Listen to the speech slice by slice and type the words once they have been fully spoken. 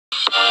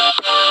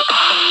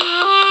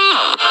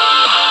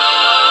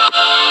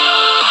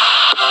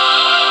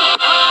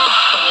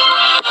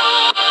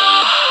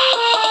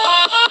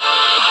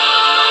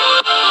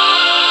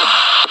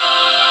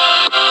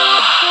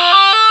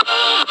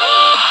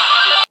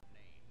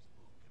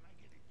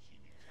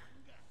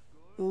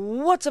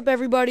What's up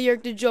everybody,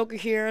 Eric the Joker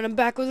here, and I'm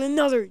back with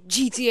another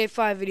GTA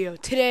 5 video.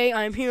 Today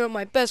I'm here with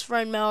my best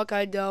friend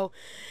Malachi Doe,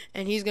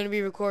 and he's going to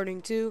be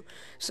recording too.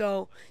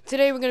 So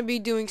today we're going to be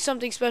doing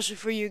something special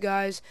for you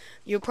guys.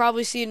 You'll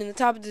probably see it in the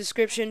top of the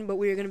description, but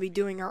we're going to be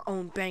doing our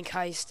own bank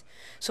heist.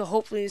 So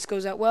hopefully this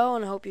goes out well,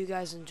 and I hope you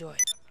guys enjoy.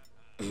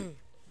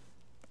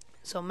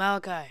 So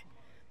Malachi,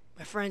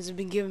 my friends have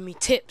been giving me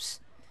tips.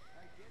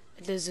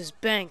 There's this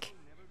bank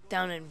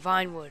down in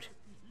Vinewood.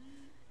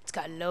 It's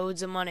got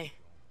loads of money.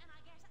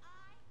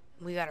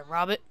 We gotta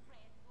rob it.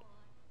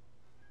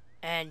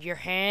 And your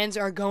hands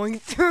are going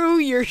through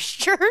your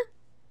shirt.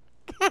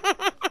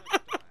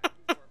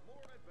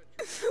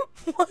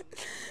 What?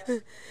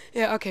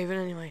 Yeah, okay, but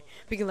anyway,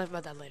 we can laugh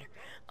about that later.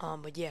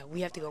 But yeah,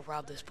 we have to go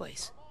rob this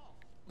place.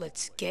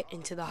 Let's get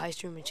into the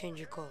heist room and change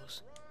your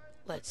clothes.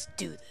 Let's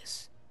do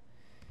this.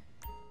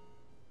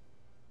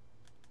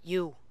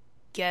 You,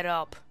 get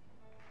up.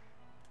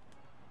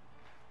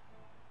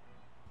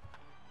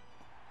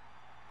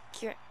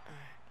 Get.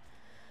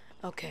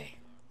 Okay,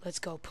 let's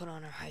go put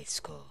on our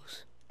heist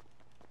clothes.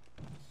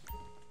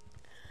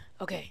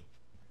 Okay,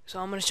 so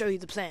I'm gonna show you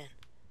the plan.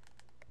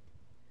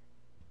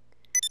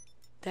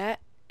 That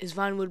is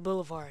Vinewood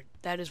Boulevard.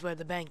 That is where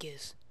the bank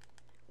is.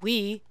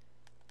 We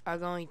are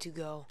going to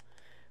go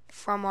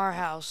from our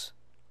house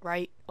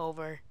right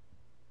over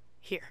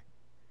here.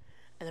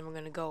 And then we're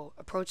gonna go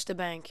approach the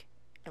bank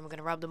and we're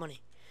gonna rob the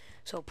money.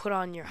 So put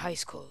on your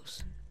heist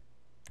clothes.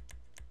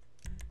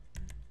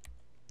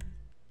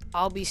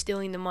 I'll be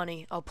stealing the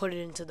money. I'll put it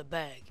into the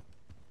bag.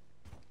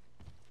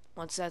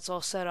 Once that's all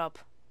set up,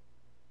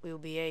 we will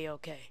be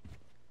A-okay.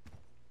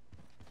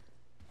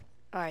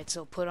 Alright,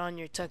 so put on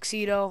your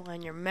tuxedo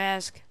and your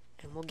mask,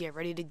 and we'll get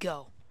ready to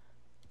go.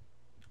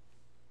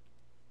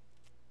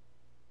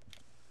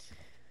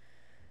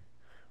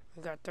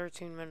 We've got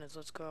 13 minutes.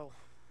 Let's go.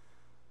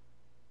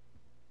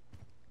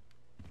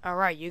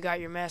 Alright, you got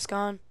your mask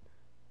on?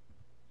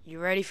 You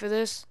ready for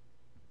this?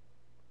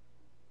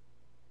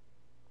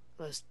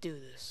 Let's do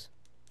this.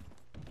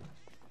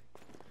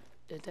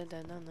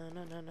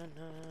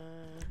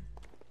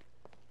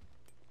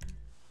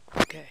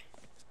 Okay.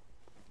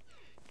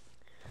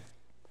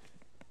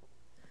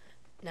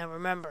 Now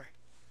remember,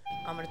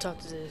 I'm gonna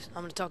talk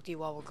to you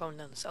while we're going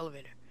down this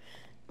elevator.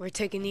 We're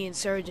taking the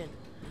insurgent,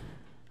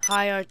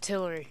 high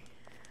artillery,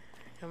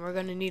 and we're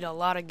gonna need a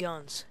lot of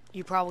guns.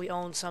 You probably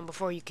owned some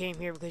before you came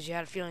here because you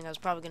had a feeling I was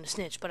probably gonna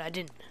snitch, but I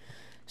didn't.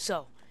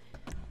 So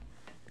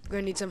we're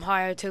gonna need some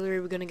high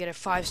artillery. We're gonna get a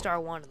 5-star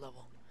wanted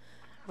level.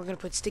 We're gonna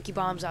put sticky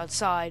bombs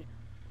outside.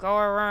 Go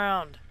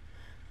around.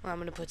 I'm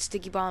gonna put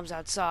sticky bombs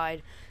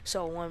outside,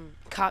 so when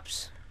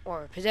cops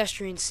or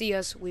pedestrians see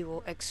us, we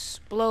will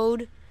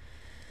explode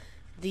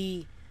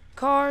the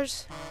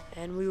cars,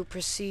 and we will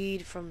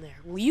proceed from there.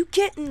 Will you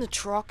get in the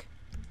truck?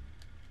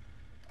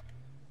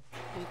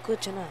 You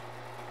glitching out.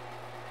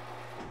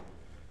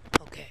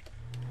 Okay,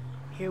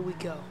 here we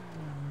go.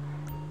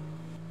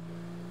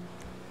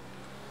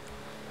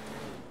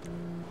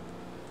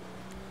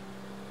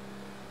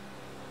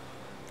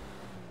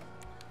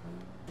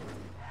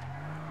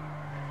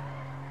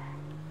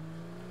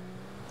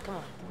 Come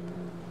on.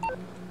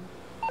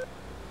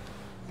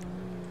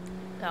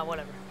 Ah,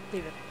 whatever.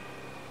 Leave it.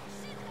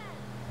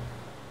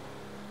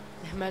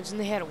 Imagine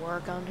they had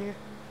work on here.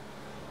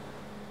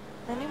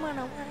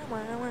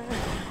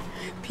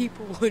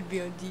 People would be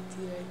on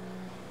GTA.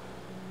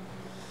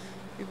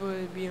 People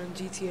would be on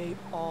GTA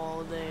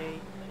all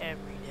day,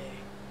 every day.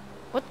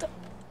 What the?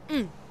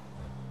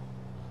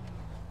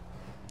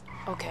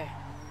 Okay.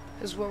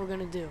 This is what we're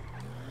gonna do.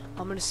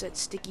 I'm gonna set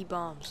sticky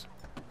bombs.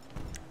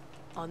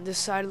 On this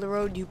side of the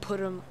road, you put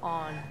them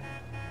on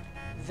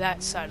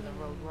that side of the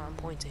road where I'm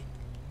pointing.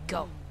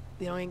 Go.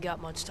 We don't even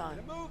got much time.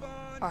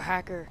 Our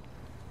hacker.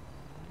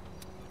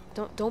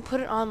 Don't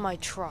put it on my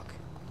truck,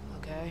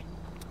 okay?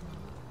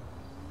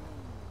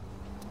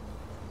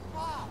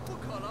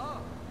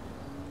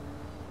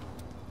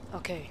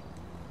 Okay.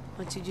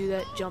 Once you do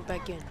that, jump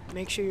back in.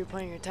 Make sure you're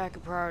putting your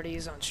attacker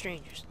priorities on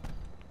strangers.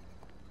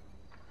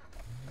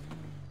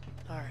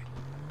 Alright.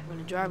 I'm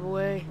gonna drive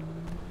away,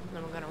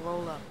 then we're gonna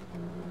roll up.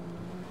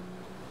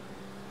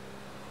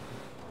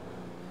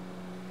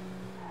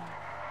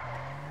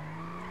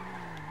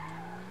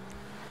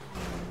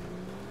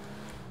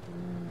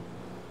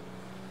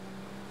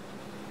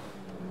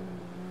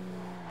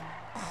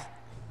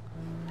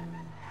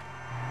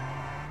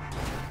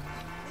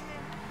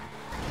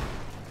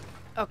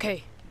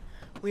 Okay,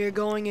 we are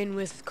going in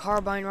with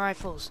carbine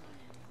rifles.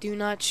 Do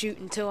not shoot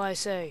until I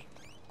say.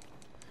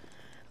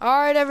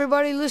 Alright,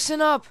 everybody,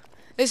 listen up.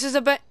 This is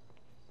a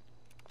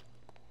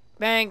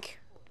bank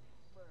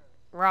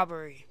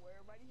robbery.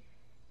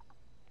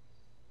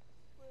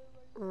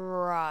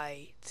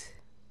 Right.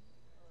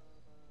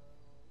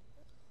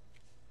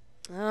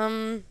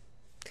 So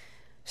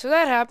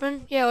that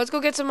happened. Yeah, let's go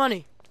get some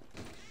money.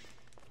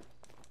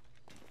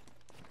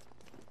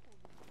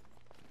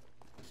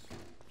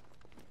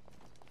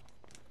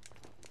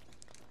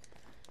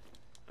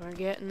 We're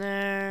getting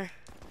there.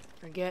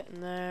 We're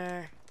getting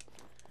there.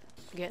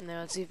 We're getting there.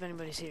 Let's see if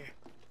anybody's here.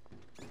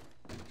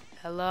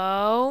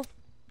 Hello?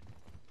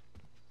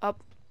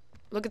 Up.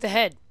 Look at the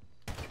head.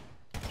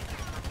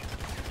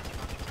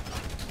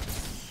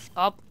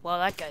 Up. Well,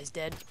 that guy's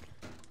dead.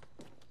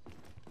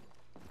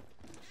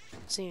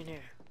 See you in here.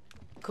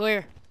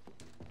 Clear.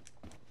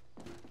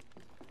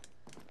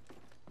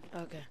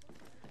 Okay.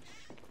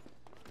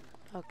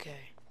 Okay.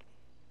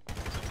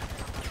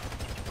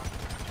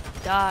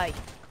 Die.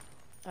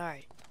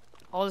 Alright.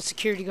 All the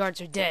security guards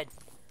are dead.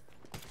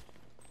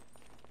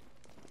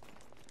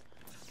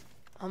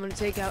 I'm gonna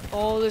take out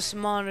all the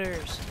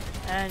monitors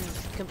and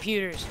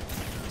computers.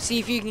 See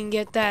if you can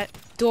get that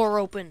door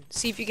open.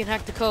 See if you can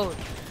hack the code.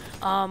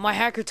 My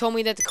hacker told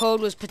me that the code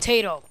was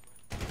potato.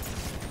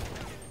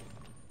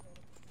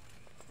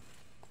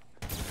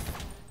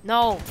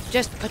 No,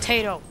 just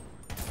potato.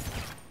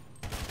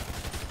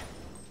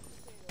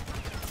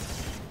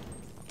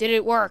 Did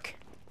it work?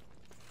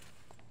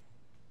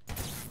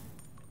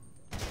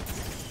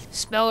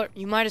 Spell it.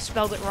 You might have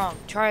spelled it wrong.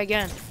 Try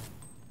again.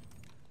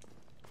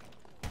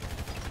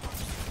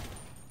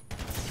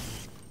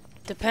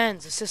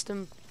 Depends. The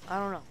system, I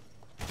don't know.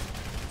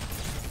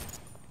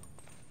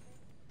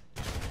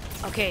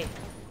 Okay.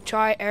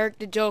 Try Eric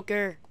the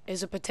Joker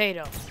is a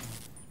potato.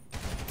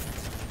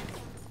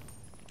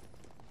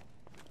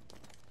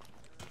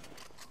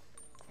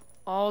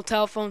 All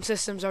telephone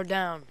systems are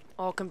down.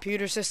 All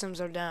computer systems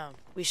are down.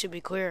 We should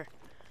be clear.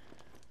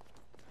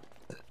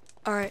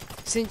 Alright,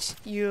 since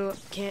you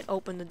can't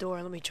open the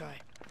door, let me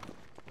try.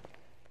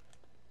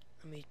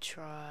 Let me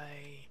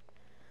try.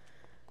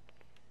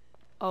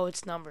 Oh,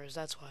 it's numbers,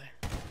 that's why.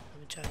 Let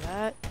me try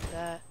that,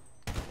 that,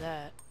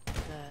 that,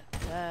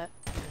 and that.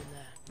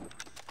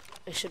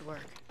 It should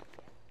work.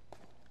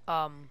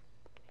 That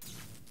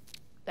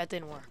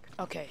didn't work.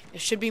 Okay, there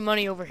should be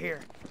money over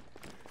here.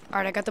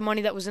 Alright, I got the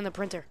money that was in the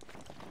printer.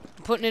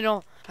 I'm putting it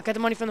all. I got the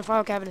money from the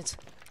file cabinets.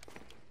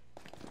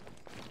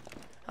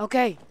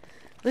 Okay,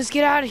 let's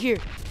get out of here.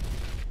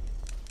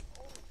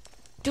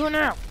 Do it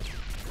now.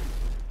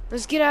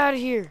 Let's get out of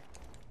here.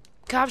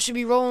 Cops should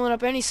be rolling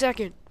up any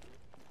second.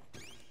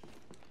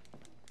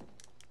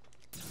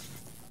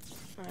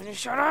 Alright,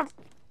 shut up.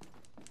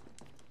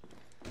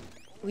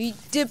 We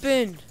dip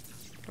in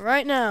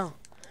right now.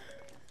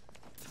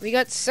 We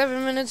got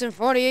 7 minutes and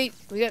 48.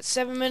 We got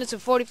 7 minutes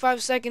and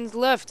 45 seconds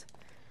left.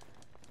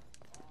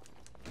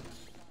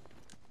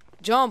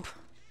 Jump.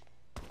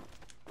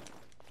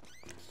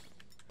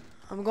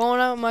 I'm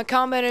going out with my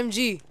combat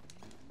MG.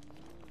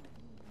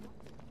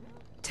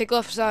 Take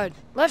left side.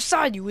 Left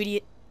side, you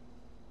idiot.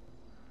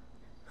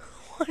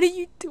 What are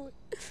you doing?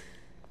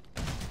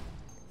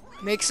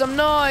 Make some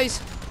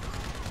noise.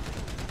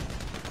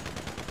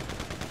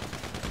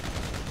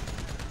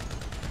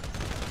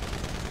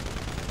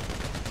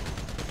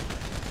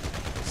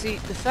 See,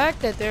 the fact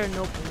that there are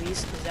no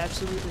police is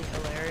absolutely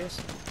hilarious.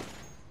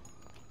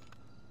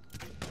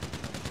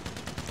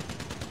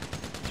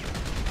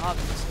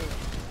 Obviously.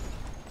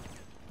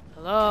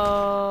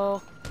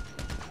 Hello?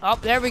 Oh,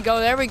 there we go,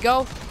 there we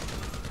go.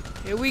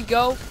 Here we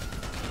go.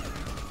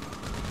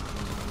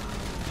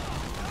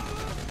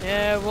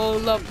 Yeah,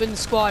 roll up in the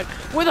squad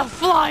with a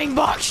flying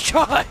box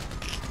truck.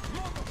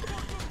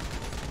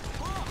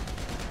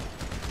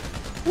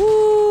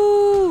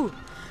 Woo!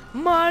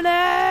 Money!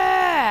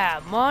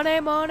 Money,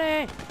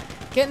 money!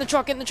 Get in the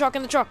truck, get in the truck, get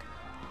in the truck.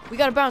 We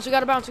gotta bounce, we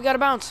gotta bounce, we gotta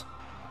bounce.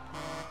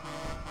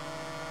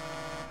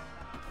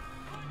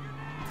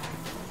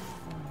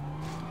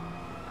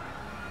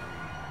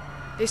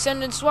 They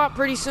send in SWAT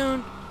pretty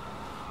soon.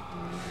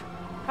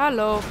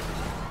 Hello.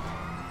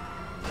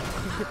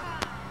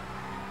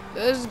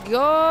 Let's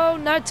go.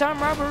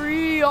 Nighttime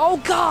robbery. Oh,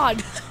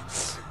 God.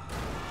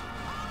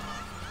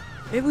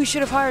 Maybe we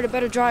should have hired a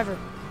better driver.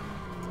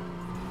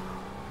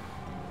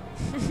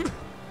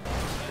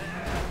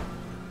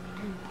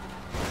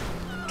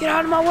 Get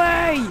out of my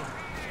way.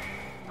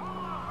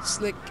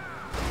 Slick.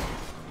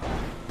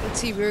 Let's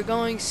see. We're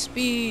going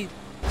speed.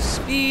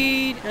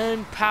 Speed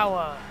and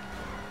power.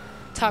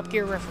 Top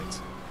Gear reference.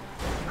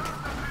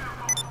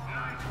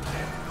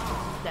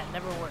 That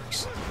never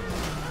works.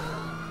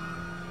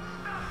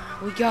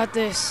 We got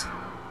this.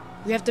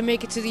 We have to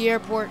make it to the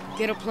airport,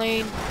 get a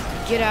plane,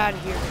 and get out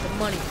of here with the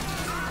money.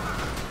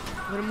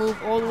 I'm gonna move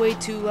all the way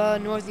to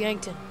North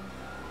Yankton.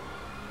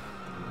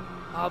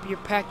 I hope you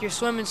pack your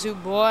swimming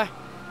suit, boy.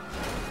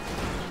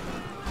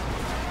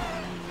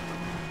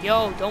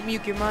 Yo, don't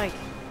mute your mic.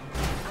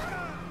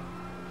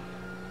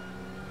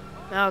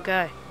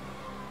 Okay.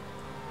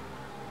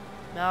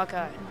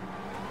 Malachi.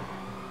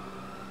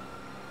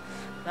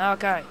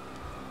 Malachi.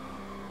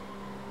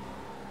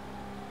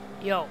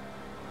 Yo,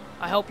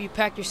 I hope you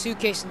packed your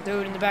suitcase and threw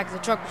it in the back of the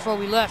truck before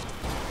we left.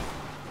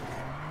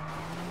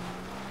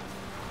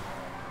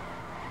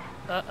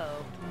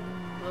 Uh-oh.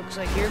 Looks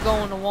like you're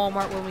going to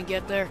Walmart when we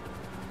get there.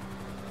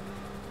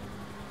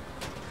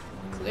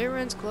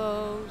 Clearance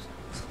closed.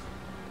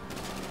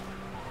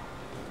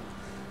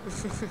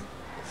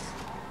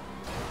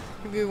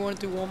 If you're going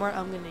through Walmart,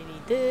 I'm gonna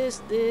need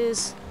this,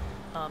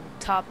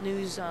 top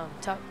news,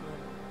 top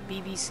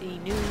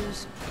BBC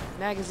News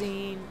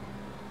magazine.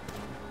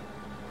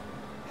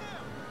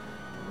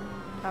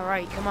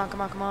 Alright, come on,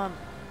 come on, come on.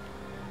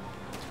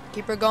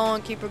 Keep her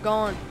going, keep her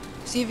going.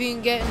 See if you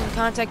can get in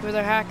contact with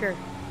our hacker.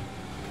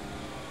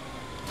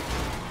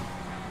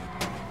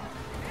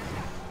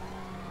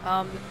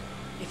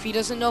 If he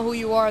doesn't know who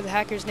you are, the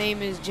hacker's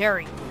name is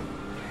Jerry.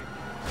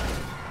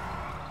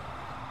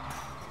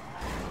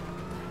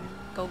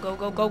 Go, go,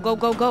 go, go, go,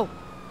 go, go.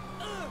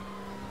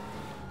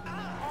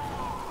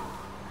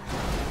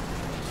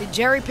 Did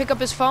Jerry pick up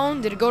his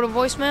phone? Did it go to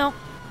voicemail?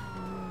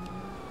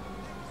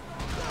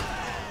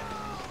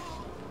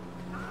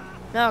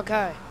 No,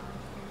 okay.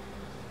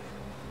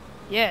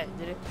 Yeah,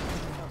 did it?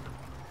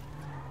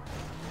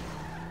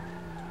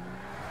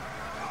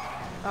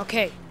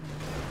 Okay.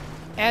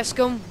 Ask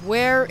him,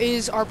 where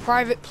is our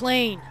private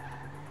plane?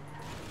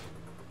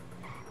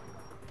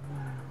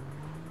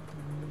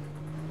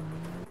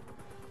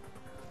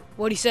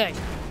 What'd he say?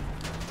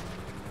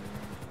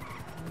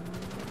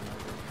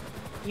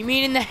 You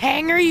mean in the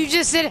hangar? You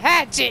just said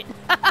hatchet!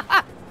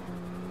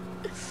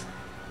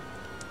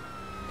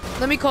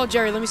 Let me call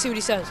Jerry, let me see what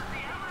he says.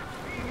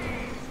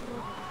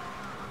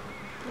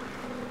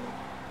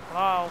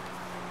 Hello?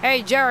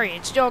 Hey, Jerry,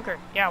 it's Joker.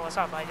 Yeah, what's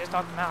up? I just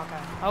talked to Malachi.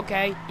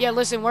 Okay. Yeah,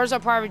 listen, where's our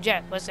private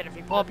jet? Listen, if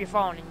you pull up your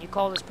phone and you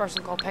call this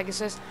person called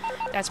Pegasus,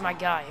 that's my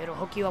guy. It'll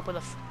hook you up with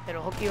a new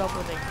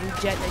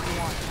jet that you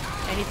want.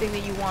 Anything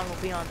that you want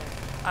will be on there.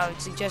 I would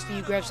suggest that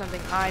you grab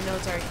something high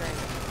military grade.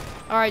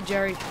 Alright,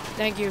 Jerry.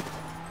 Thank you.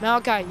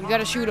 Malachi, you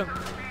gotta shoot him.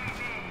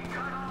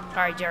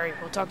 Alright, Jerry.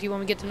 We'll talk to you when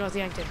we get to North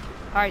Yankton.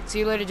 Alright, see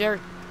you later, Jerry.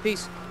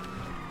 Peace.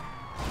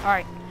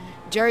 Alright.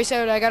 Jerry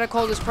said I gotta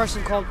call this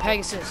person called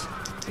Pegasus.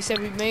 He said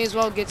we may as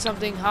well get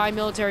something high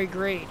military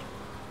grade.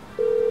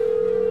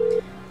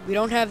 We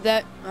don't have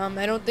that.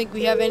 I don't think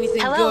we have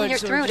anything good. Hello, you're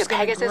through to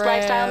Pegasus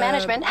Lifestyle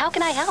Management. How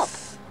can I help?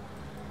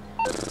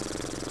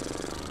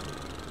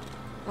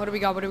 What do we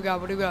got? What do we got?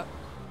 What do we got?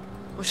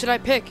 What should I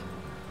pick?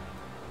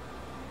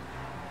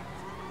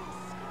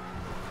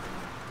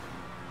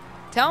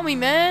 Tell me,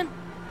 man.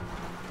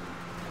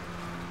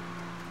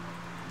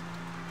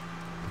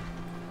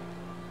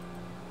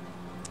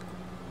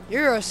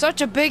 You're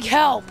such a big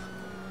help.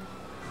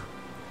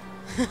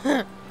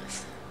 Hold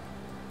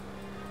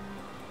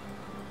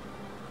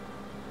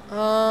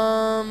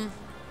on.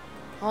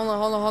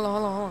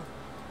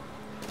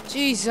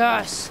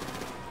 Jesus.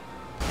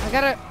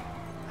 I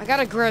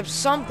gotta grab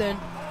something.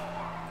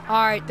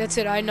 Alright, that's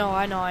it. I know.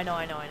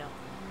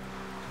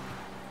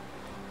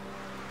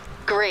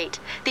 Great.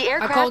 The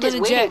aircraft is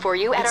waiting for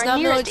you at our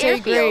nearest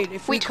airfield.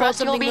 If we called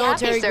something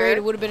military grade,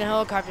 it would have been a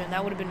helicopter, and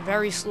that would have been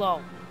very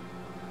slow.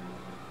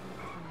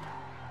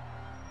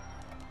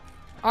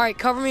 Alright,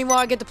 cover me while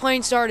I get the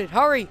plane started.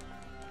 Hurry!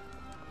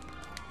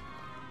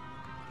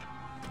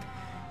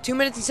 2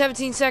 minutes and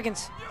 17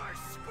 seconds.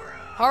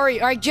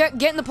 Hurry! Alright, Jet,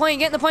 get in the plane,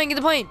 get in the plane, get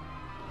in the plane!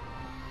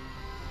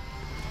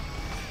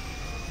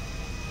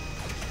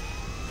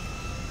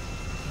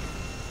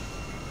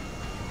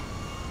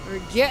 We're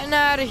getting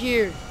out of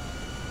here.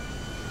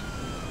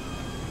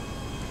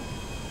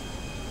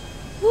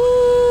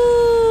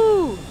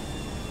 Woo!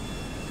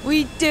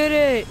 We did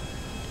it!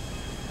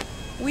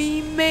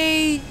 We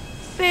made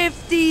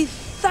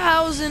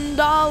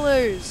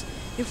 $50,000!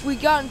 If we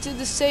got into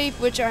the safe,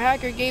 which our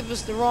hacker gave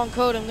us the wrong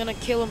code, I'm gonna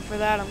kill him for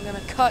that. I'm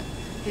gonna cut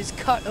his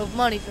cut of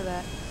money for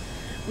that.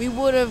 We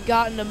would have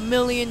gotten $1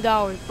 million,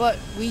 but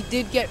we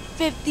did get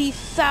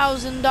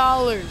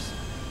 $50,000.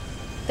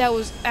 That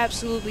was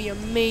absolutely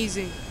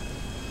amazing.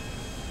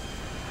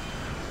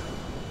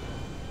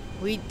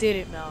 We did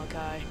it,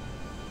 Malachi.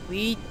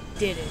 We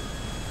did it.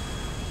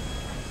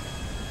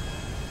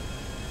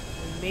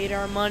 We made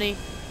our money.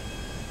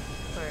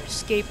 We're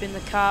escaping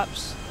the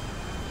cops.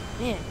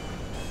 Man,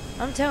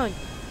 I'm telling you,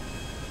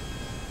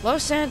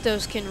 Los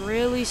Santos can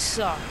really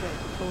suck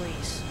at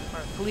police. Or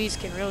police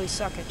can really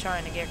suck at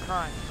trying to get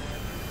crime.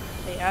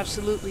 They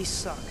absolutely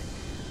suck.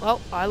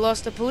 Well, I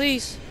lost the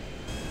police.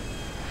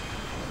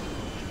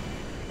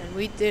 And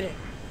we did it.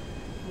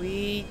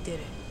 We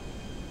did it.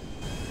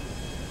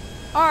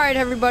 Alright,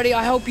 everybody,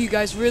 I hope you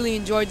guys really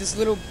enjoyed this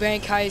little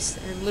bank heist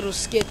and little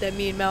skit that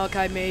me and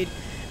Malachi made.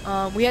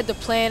 We had to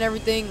plan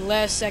everything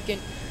last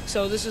second,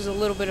 so this was a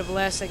little bit of a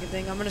last second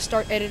thing. I'm going to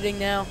start editing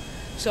now,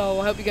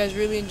 so I hope you guys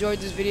really enjoyed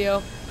this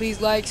video.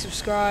 Please like,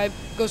 subscribe,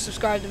 go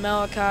subscribe to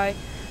Malachi,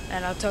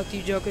 and I'll talk to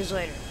you jokers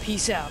later.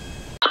 Peace out.